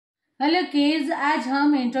Hello kids, आज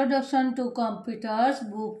हम introduction to computers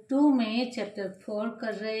book 2 में चैप्टर 4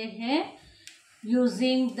 कर रहे हैं।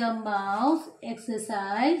 Using the mouse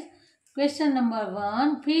exercise. Question number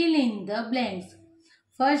 1, fill in the blanks.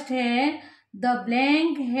 First है the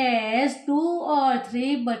blank has 2 or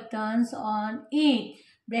 3 buttons on it.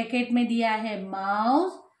 Bracket में दिया है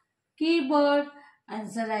माउस, कीबोर्ड।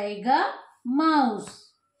 आंसर आएगा mouse.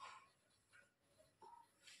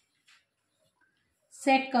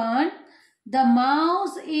 Second, the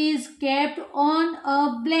mouse is kept on a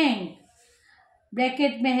blank.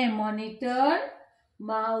 Bracket में है monitor,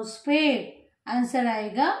 mouse pad. Answer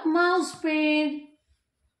आएगा mouse pad.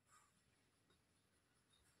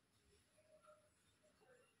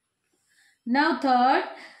 Now third,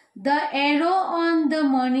 the arrow on the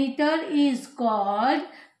monitor is called,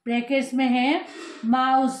 brackets में है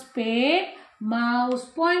mouse pad,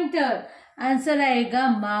 mouse pointer. Answer आएगा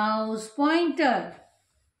mouse pointer.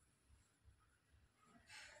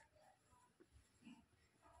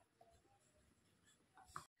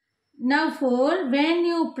 Now 4, when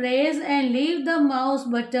you press and leave the mouse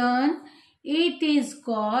button, it is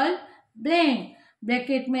called blank.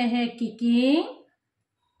 Bracket में है kicking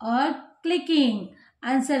और clicking.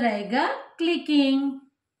 Answer आएगा clicking.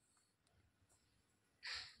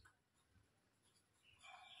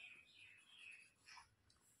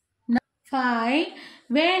 Now 5,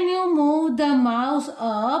 when you move the mouse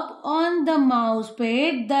up on the mouse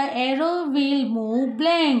pad, the arrow will move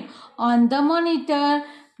blank on the monitor.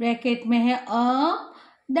 Bracket में है up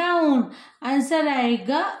down. Answer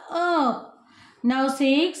आएगा up. Now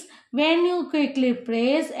 6, when you quickly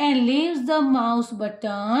press and leave the mouse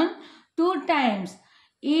button 2 times,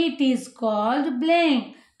 it is called blank.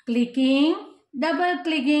 Clicking, double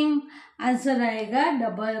clicking. Answer आएगा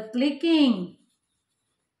double clicking.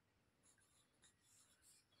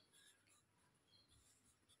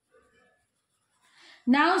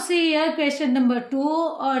 Now see here question number 2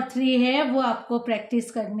 और 3 है, वो आपको practice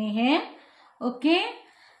करनी है। Okay,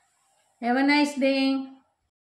 have a nice day.